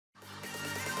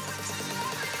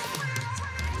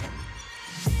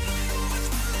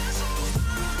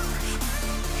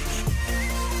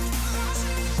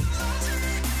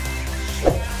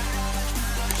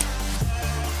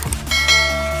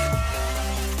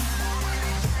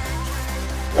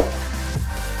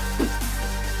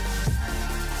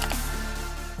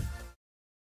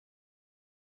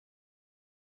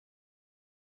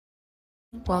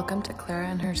Welcome to Clara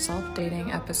and her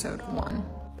self-dating episode 1.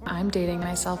 I'm dating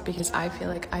myself because I feel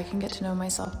like I can get to know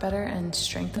myself better and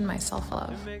strengthen my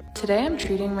self-love. Today I'm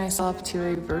treating myself to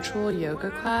a virtual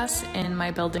yoga class in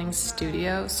my building's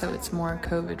studio, so it's more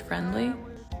COVID friendly.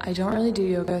 I don't really do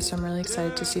yoga, so I'm really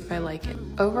excited to see if I like it.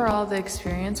 Overall, the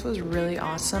experience was really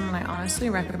awesome, and I honestly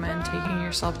recommend taking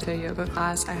yourself to a yoga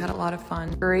class. I had a lot of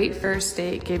fun. Great first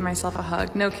date, gave myself a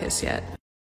hug, no kiss yet.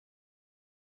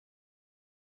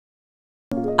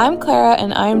 I'm Clara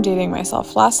and I'm dating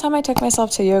myself. Last time I took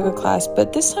myself to a yoga class,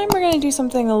 but this time we're gonna do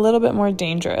something a little bit more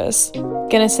dangerous.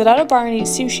 Gonna sit at a bar and eat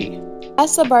sushi.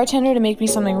 Asked the bartender to make me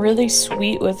something really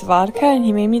sweet with vodka, and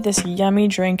he made me this yummy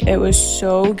drink. It was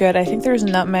so good. I think there was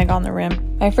nutmeg on the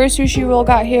rim. My first sushi roll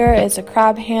got here. It's a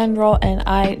crab hand roll, and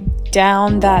I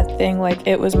downed that thing like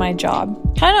it was my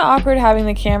job. Kind of awkward having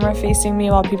the camera facing me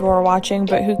while people were watching,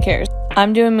 but who cares?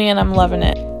 I'm doing me and I'm loving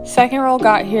it. Second roll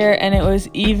got here and it was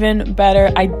even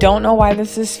better. I don't know why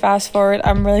this is fast forward.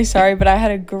 I'm really sorry, but I had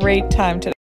a great time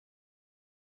today.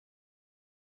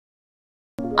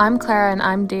 I'm Clara and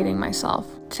I'm dating myself.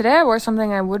 Today I wore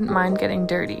something I wouldn't mind getting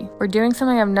dirty. We're doing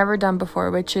something I've never done before,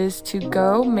 which is to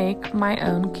go make my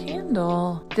own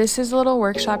candle. This is a little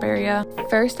workshop area.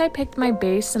 First I picked my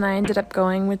base and I ended up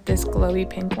going with this glowy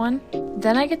pink one.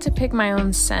 Then I get to pick my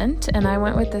own scent, and I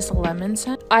went with this lemon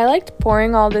scent. I liked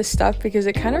pouring all this stuff because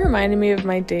it kind of reminded me of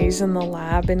my days in the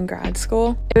lab in grad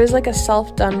school. It was like a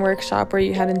self-done workshop where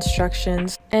you had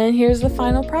instructions. And here's the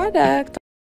final product.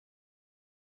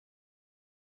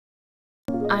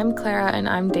 I'm Clara and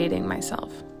I'm dating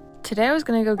myself. Today I was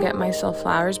gonna go get myself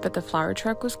flowers, but the flower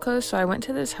truck was closed, so I went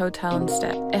to this hotel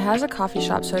instead. It has a coffee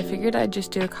shop, so I figured I'd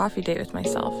just do a coffee date with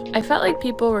myself. I felt like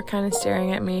people were kind of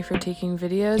staring at me for taking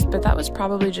videos, but that was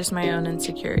probably just my own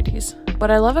insecurities.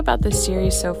 What I love about this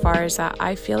series so far is that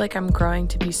I feel like I'm growing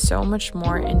to be so much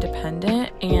more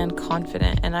independent and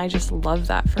confident, and I just love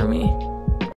that for me.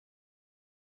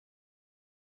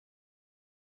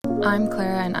 I'm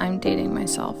Clara and I'm dating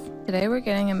myself. Today we're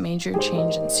getting a major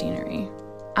change in scenery.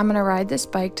 I'm gonna ride this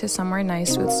bike to somewhere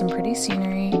nice with some pretty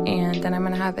scenery, and then I'm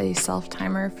gonna have a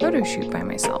self-timer photo shoot by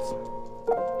myself.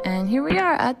 And here we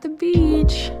are at the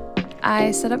beach.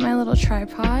 I set up my little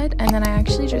tripod, and then I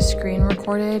actually just screen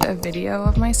recorded a video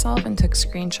of myself and took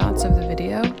screenshots of the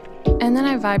video. And then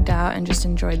I vibed out and just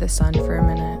enjoyed the sun for a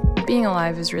minute. Being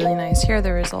alive is really nice. Here are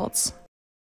the results.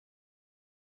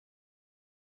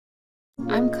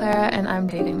 I'm Clara and I'm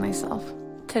dating myself.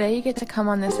 Today you get to come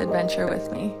on this adventure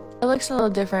with me. It looks a little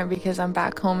different because I'm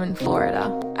back home in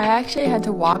Florida. I actually had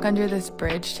to walk under this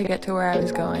bridge to get to where I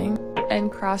was going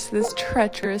and cross this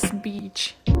treacherous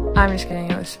beach. I'm just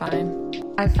kidding, it was fine.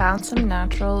 I found some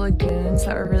natural lagoons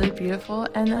that were really beautiful,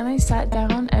 and then I sat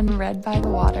down and read by the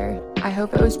water. I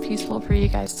hope it was peaceful for you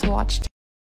guys to watch too.